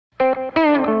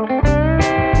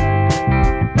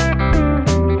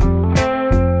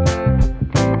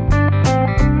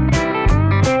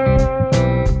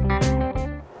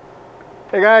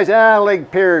guys,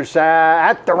 Alec, Peirce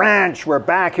at the ranch. We're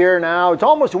back here now. It's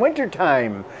almost winter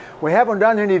time. We haven't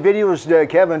done any videos,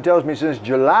 Kevin tells me, since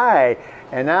July.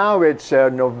 And now it's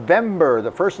November,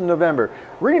 the 1st of November.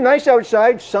 Really nice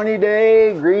outside, sunny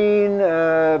day, green,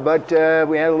 but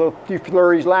we had a few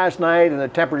flurries last night and the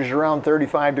temperature's around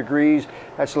 35 degrees.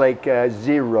 That's like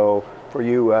zero for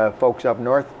you folks up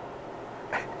north.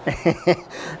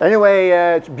 Anyway,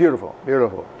 it's beautiful,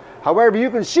 beautiful. However, you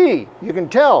can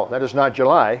tell that it's not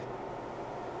July.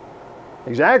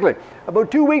 Exactly.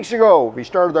 About 2 weeks ago, we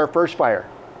started our first fire.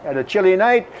 Had a chilly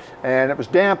night, and it was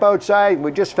damp outside.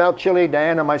 We just felt chilly,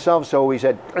 Diane and myself, so we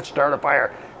said, let's start a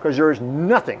fire. Because there is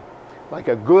nothing like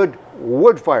a good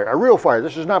wood fire, a real fire.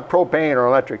 This is not propane or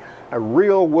electric. A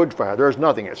real wood fire. There's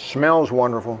nothing. It smells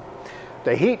wonderful.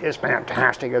 The heat is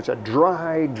fantastic. It's a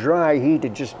dry, dry heat.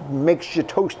 It just makes you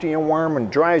toasty and warm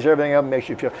and dries everything up, makes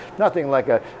you feel nothing like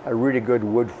a really good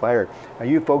wood fire. Now,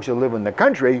 you folks who live in the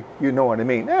country, you know what I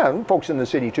mean. Yeah, folks in the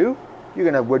city too. You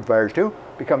can have wood fires too.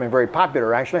 Becoming very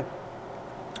popular, actually.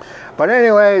 But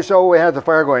anyway, so we had the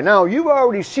fire going. Now, you've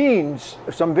already seen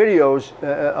some videos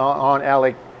on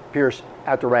Alec, Peirce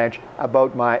at the ranch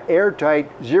about my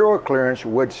airtight, zero clearance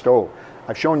wood stove.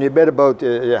 I've shown you a bit about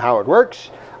how it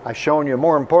works. I've shown you,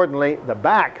 more importantly, the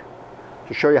back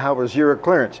to show you how it's zero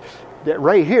clearance.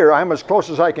 Right here, I'm as close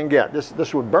as I can get.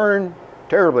 This would burn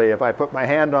terribly if I put my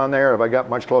hand on there, if I got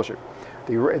much closer.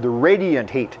 The radiant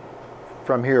heat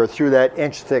from here through that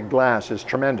inch-thick glass is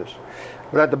tremendous.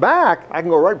 But at the back, I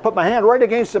can go put my hand right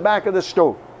against the back of the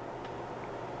stove.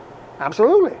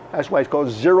 Absolutely. That's why it's called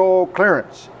zero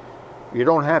clearance. You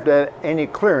don't have to have any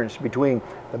clearance between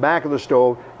the back of the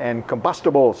stove and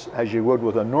combustibles as you would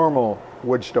with a normal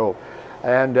wood stove.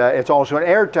 And it's also an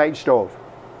airtight stove.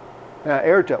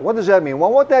 Airtight. What does that mean?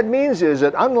 Well, what that means is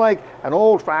that unlike an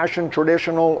old-fashioned,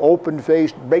 traditional,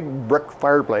 open-faced, big brick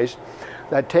fireplace,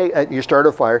 you start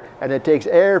a fire and it takes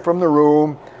air from the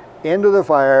room into the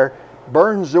fire,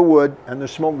 burns the wood, and the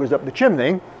smoke goes up the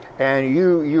chimney, and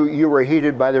you were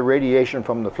heated by the radiation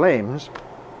from the flames.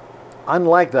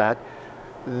 Unlike that,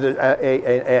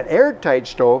 an airtight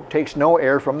stove takes no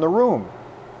air from the room,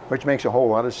 which makes a whole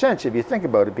lot of sense if you think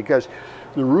about it, because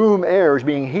the room air is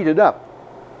being heated up.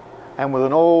 And with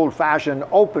an old-fashioned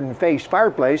open-faced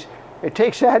fireplace, it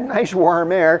takes that nice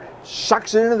warm air,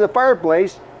 sucks it into the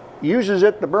fireplace, uses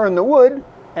it to burn the wood,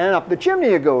 and up the chimney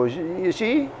it goes, you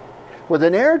see? With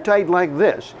an airtight like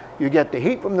this, you get the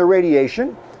heat from the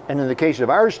radiation, and in the case of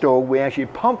our stove, we actually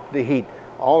pump the heat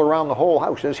all around the whole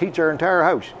house. This heats our entire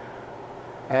house.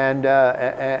 And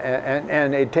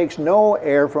it takes no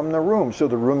air from the room, so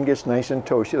the room gets nice and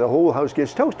toasty. The whole house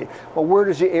gets toasty. Well, where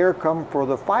does the air come for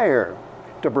the fire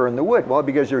to burn the wood? Well,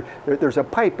 because there's a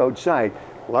pipe outside,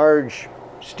 large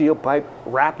steel pipe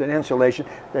wrapped in insulation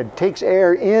that takes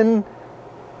air in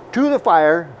to the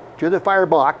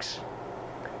firebox.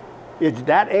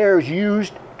 That air is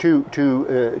used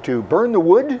to burn the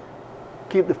wood,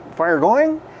 keep the fire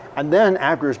going. And then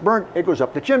after it's burnt, it goes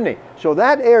up the chimney. So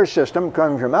that air system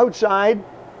comes from outside,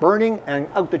 burning, and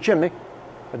out the chimney.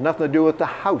 Has nothing to do with the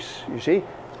house, you see.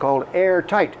 It's called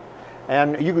airtight.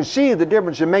 And you can see the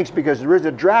difference it makes because there is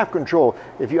a draft control.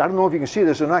 I don't know if you can see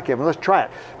this or not, Kevin. Let's try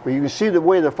it. But you can see the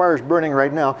way the fire is burning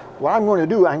right now. What I'm going to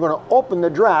do, I'm going to open the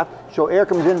draft so air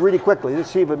comes in really quickly.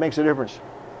 Let's see if it makes a difference.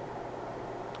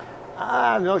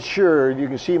 I'm not sure you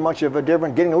can see much of a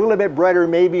difference. Getting a little bit brighter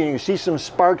maybe, and you can see some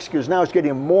sparks because now it's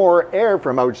getting more air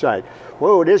from outside.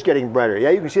 Whoa, it is getting brighter.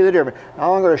 Yeah, you can see the difference.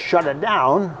 Now I'm going to shut it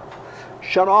down,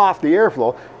 shut off the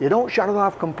airflow. You don't shut it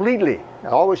off completely. It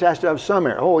always has to have some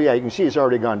air. Oh yeah, you can see it's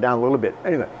already gone down a little bit.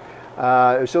 Anyway,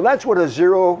 so that's what a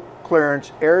zero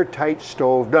clearance airtight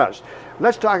stove does.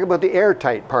 Let's talk about the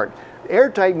airtight part.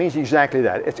 Airtight means exactly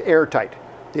that. It's airtight.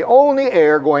 The only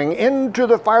air going into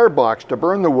the firebox to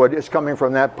burn the wood is coming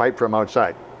from that pipe from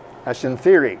outside. That's in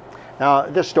theory. Now,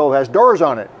 this stove has doors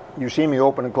on it. You've seen me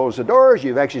open and close the doors.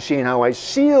 You've actually seen how I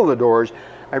seal the doors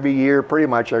every year, pretty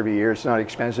much every year. It's not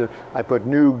expensive. I put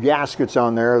new gaskets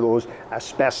on there, those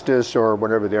asbestos or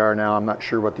whatever they are now. I'm not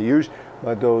sure what to use,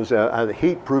 but those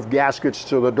heat-proof gaskets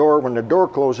so the door, when the door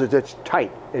closes, it's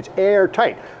tight. It's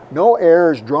airtight. No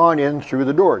air is drawn in through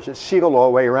the doors. It's sealed all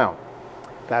the way around.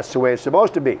 That's the way it's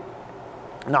supposed to be.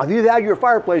 Now, if you've had your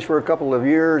fireplace for a couple of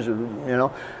years,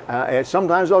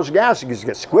 sometimes those gaskets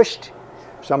get squished.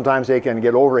 Sometimes they can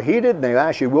get overheated, and they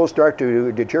actually will start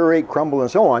to deteriorate, crumble, and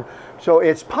so on. So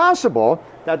it's possible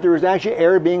that there is actually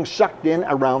air being sucked in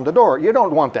around the door. You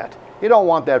don't want that. You don't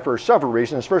want that for several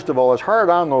reasons. First of all, it's hard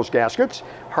on those gaskets,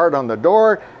 hard on the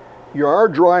door. You are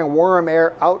drawing warm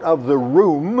air out of the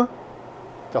room.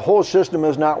 The whole system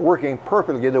is not working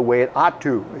perfectly the way it ought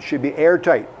to. It should be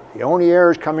airtight. The only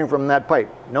air is coming from that pipe.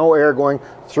 No air going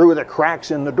through the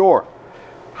cracks in the door.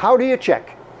 How do you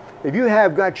check? If you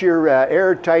have got your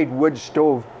airtight wood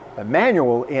stove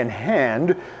manual in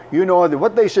hand, you know that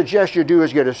what they suggest you do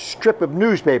is get a strip of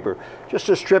newspaper, just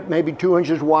a strip maybe 2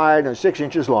 inches wide and 6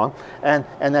 inches long, and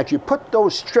that you put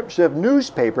those strips of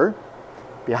newspaper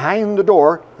behind the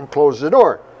door and close the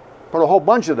door. Put a whole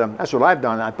bunch of them. That's what I've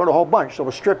done. I put a whole bunch. So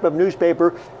a strip of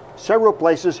newspaper several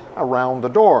places around the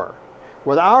door.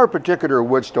 With our particular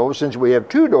wood stove, since we have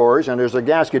 2 doors and there's a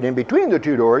gasket in between the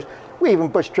 2 doors, we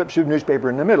even put strips of newspaper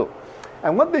in the middle.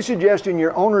 And what they suggest in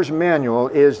your owner's manual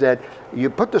is that you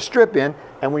put the strip in,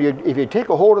 and if you take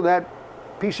a hold of that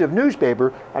piece of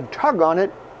newspaper and tug on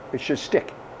it, it should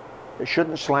stick. It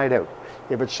shouldn't slide out.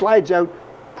 If it slides out,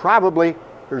 probably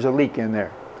there's a leak in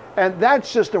there. And that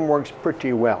system works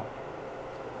pretty well.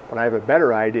 But I have a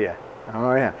better idea.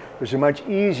 Oh yeah, there's a much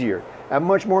easier, a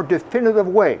much more definitive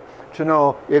way to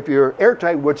know if your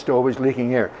airtight wood stove is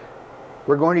leaking air.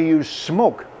 We're going to use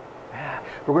smoke.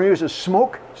 We're going to use a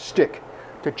smoke stick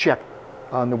to check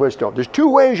on the wood stove. There's 2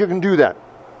 ways you can do that.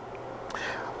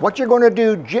 What you're going to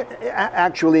do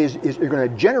actually is you're going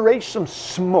to generate some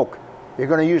smoke. You're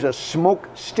going to use a smoke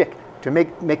stick to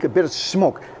make a bit of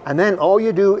smoke. And then all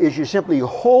you do is you simply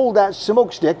hold that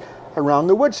smoke stick around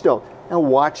the wood stove and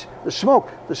watch the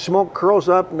smoke. The smoke curls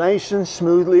up nice and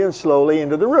smoothly and slowly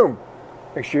into the room.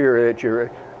 Make sure that your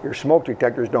smoke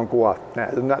detectors don't go off.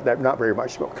 Not very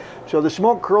much smoke. So the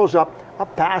smoke curls up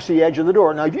past the edge of the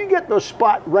door. Now if you get the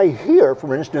spot right here,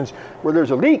 for instance, where there's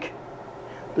a leak,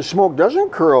 the smoke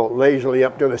doesn't curl lazily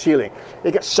up to the ceiling.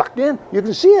 It gets sucked in. You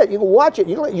can see it. You can watch it.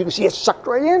 You can see it sucked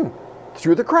right in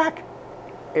through the crack.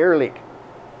 Air leak.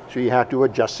 So you have to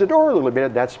adjust the door a little bit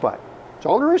at that spot. That's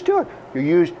all there is to it. You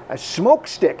use a smoke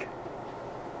stick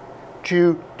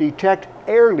to detect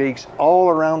air leaks all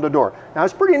around the door. Now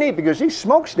it's pretty neat because these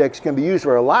smoke sticks can be used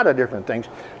for a lot of different things.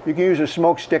 You can use a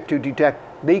smoke stick to detect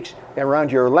leaks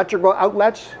around your electrical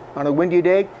outlets on a windy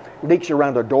day, leaks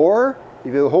around the door.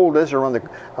 If you hold this around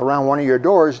one of your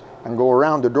doors and go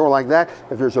around the door like that,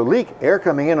 if there's a leak, air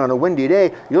coming in on a windy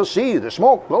day, you'll see the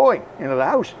smoke blowing into the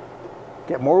house.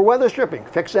 Get more weather stripping,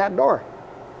 fix that door.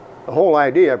 The whole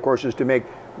idea, of course, is to make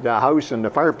the house and the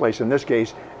fireplace, in this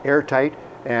case, airtight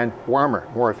and warmer,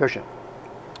 more efficient.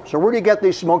 So where do you get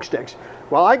these smoke sticks?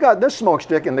 Well, I got this smoke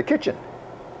stick in the kitchen.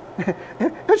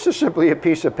 It's just simply a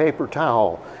piece of paper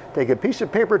towel. Take a piece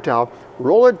of paper towel,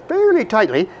 roll it fairly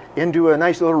tightly into a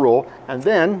nice little roll, and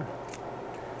then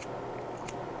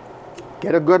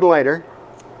get a good lighter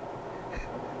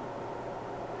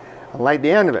and light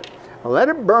the end of it. And let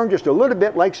it burn just a little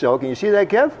bit like so. Can you see that,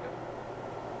 Kev?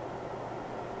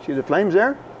 See the flames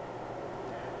there?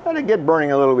 Let it get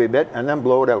burning a little wee bit and then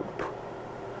blow it out.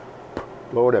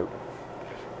 Blow it out.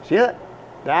 See that?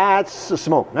 That's the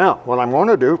smoke. Now, what I'm going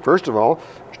to do, first of all,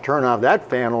 is turn off that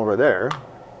fan over there.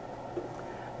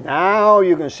 Now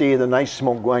you can see the nice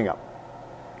smoke going up.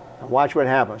 And watch what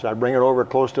happens. I bring it over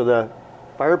close to the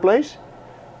fireplace,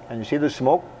 and you see the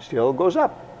smoke still goes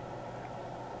up.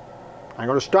 I'm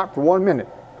going to stop for 1 minute.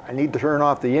 I need to turn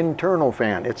off the internal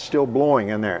fan. It's still blowing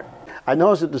in there. I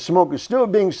notice that the smoke is still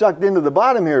being sucked into the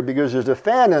bottom here because there's a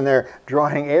fan in there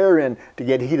drawing air in to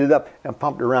get heated up and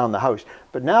pumped around the house.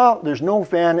 But now there's no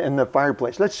fan in the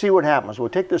fireplace. Let's see what happens. We'll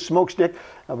take this smoke stick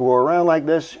and we'll go around like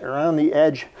this, around the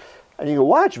edge. And you can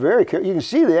watch very carefully. You can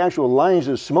see the actual lines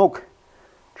of smoke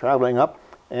traveling up.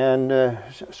 And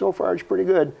so far it's pretty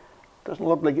good. Doesn't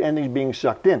look like anything's being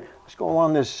sucked in. Let's go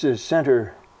along this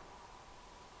center.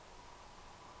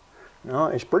 No,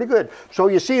 it's pretty good. So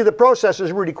you see the process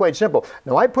is really quite simple.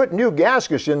 Now I put new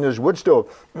gaskets in this wood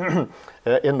stove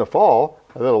in the fall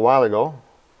a little while ago.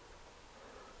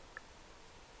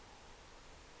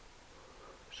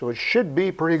 So it should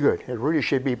be pretty good. It really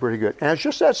should be pretty good. And it's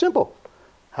just that simple.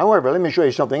 However, let me show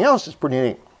you something else that's pretty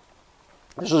neat.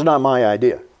 This is not my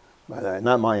idea.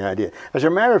 Not my idea. As a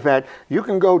matter of fact, you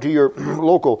can go to your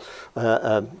local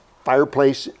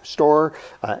fireplace store.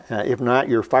 If not,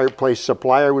 your fireplace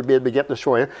supplier would be able to get this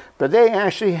for you. But they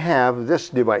actually have this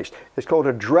device. It's called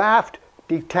a draft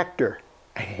detector.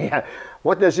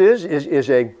 What this is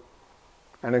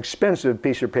an expensive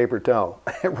piece of paper towel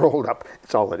rolled up.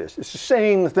 That's all it is. It's the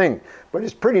same thing, but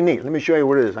it's pretty neat. Let me show you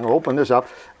what it is. I'm going to open this up,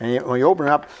 and when you open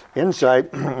it up, inside,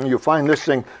 you'll find this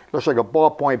thing looks like a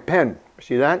ballpoint pen.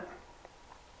 See that?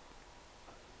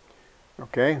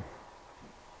 Okay.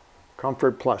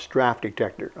 Comfort Plus draft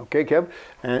detector. Okay, Kev?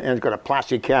 And it's got a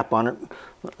plastic cap on it,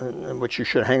 which you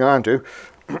should hang on to.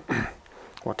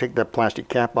 We'll take that plastic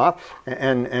cap off.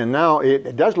 And now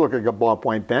it does look like a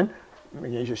ballpoint pen.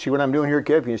 You see what I'm doing here,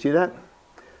 Kev? Can you see that?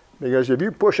 Because if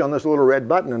you push on this little red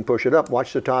button and push it up,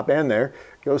 watch the top end there,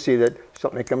 you'll see that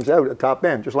something comes out at the top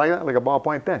end, just like that, like a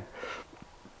ballpoint pen.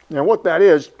 Now what that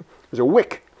is a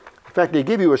wick. In fact, they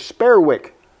give you a spare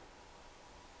wick.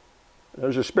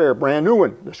 There's a spare, brand new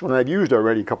one. This one I've used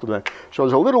already a couple of times. So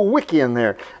there's a little wick in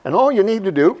there. And all you need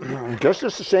to do, just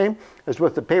as the same as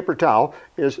with the paper towel,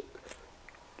 is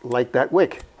light that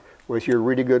wick with your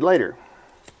really good lighter.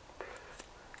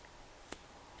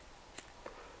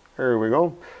 There we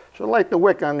go. So light the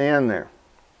wick on the end there.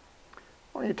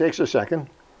 Only takes a second.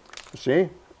 See?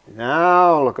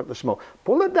 Now look at the smoke.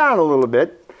 Pull it down a little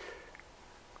bit.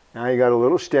 Now you got a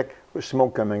little stick with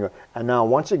smoke coming out. And now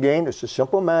once again, it's a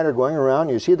simple matter going around.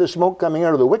 You see the smoke coming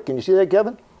out of the wick. Can you see that,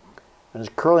 Kevin? And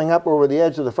it's curling up over the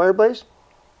edge of the fireplace.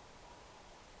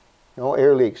 No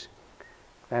air leaks.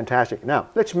 Fantastic. Now,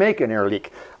 let's make an air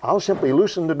leak. I'll simply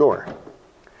loosen the door.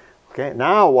 Okay,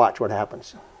 now watch what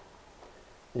happens.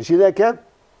 You see that, Kev?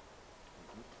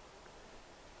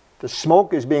 The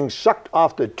smoke is being sucked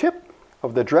off the tip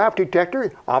of the draft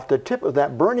detector, off the tip of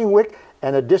that burning wick,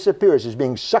 and it disappears. It's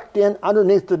being sucked in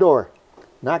underneath the door,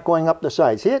 not going up the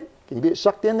side. See it? Can you get it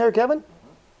sucked in there, Kevin?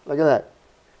 Look at that.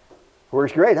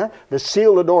 Works great, huh? Let's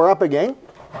seal the door up again.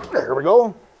 There we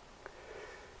go.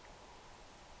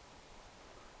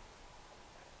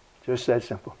 Just that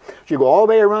simple. So you go all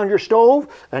the way around your stove,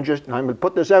 and just, I'm going to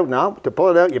put this out now. To pull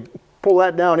it out, you pull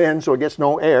that down in so it gets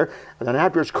no air, and then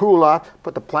after it's cooled off,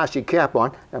 put the plastic cap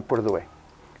on and put it away.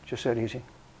 Just that easy.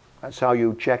 That's how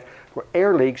you check for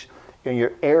air leaks in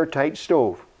your airtight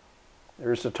stove.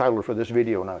 There's the title for this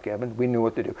video now, Kevin. We knew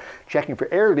what to do. Checking for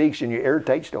air leaks in your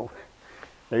airtight stove.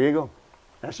 There you go.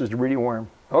 That's just really warm.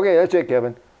 Okay, that's it,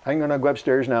 Kevin. I'm going to go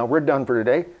upstairs now. We're done for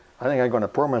today. I think I'm going to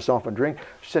pour myself a drink,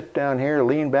 sit down here,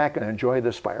 lean back, and enjoy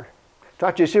this fire.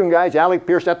 Talk to you soon, guys. Alec,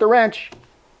 Peirce at the ranch.